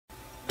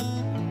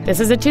This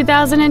is a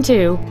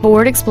 2002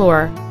 Ford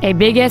Explorer, a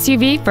big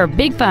SUV for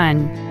big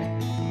fun.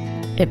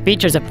 It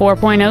features a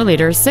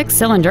 4.0-liter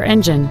 6-cylinder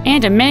engine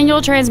and a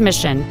manual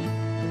transmission.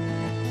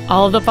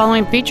 All of the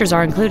following features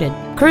are included: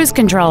 cruise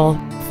control,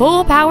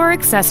 full power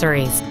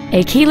accessories,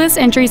 a keyless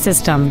entry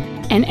system,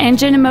 an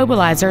engine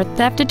immobilizer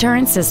theft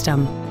deterrent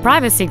system,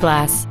 privacy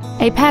glass,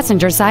 a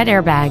passenger side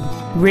airbag,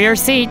 rear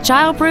seat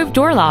child-proof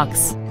door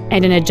locks,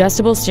 and an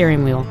adjustable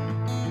steering wheel.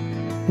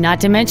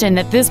 Not to mention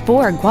that this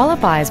Ford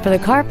qualifies for the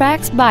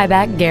Carfax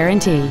buyback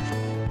guarantee.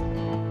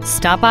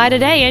 Stop by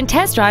today and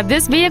test drive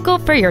this vehicle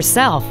for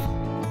yourself.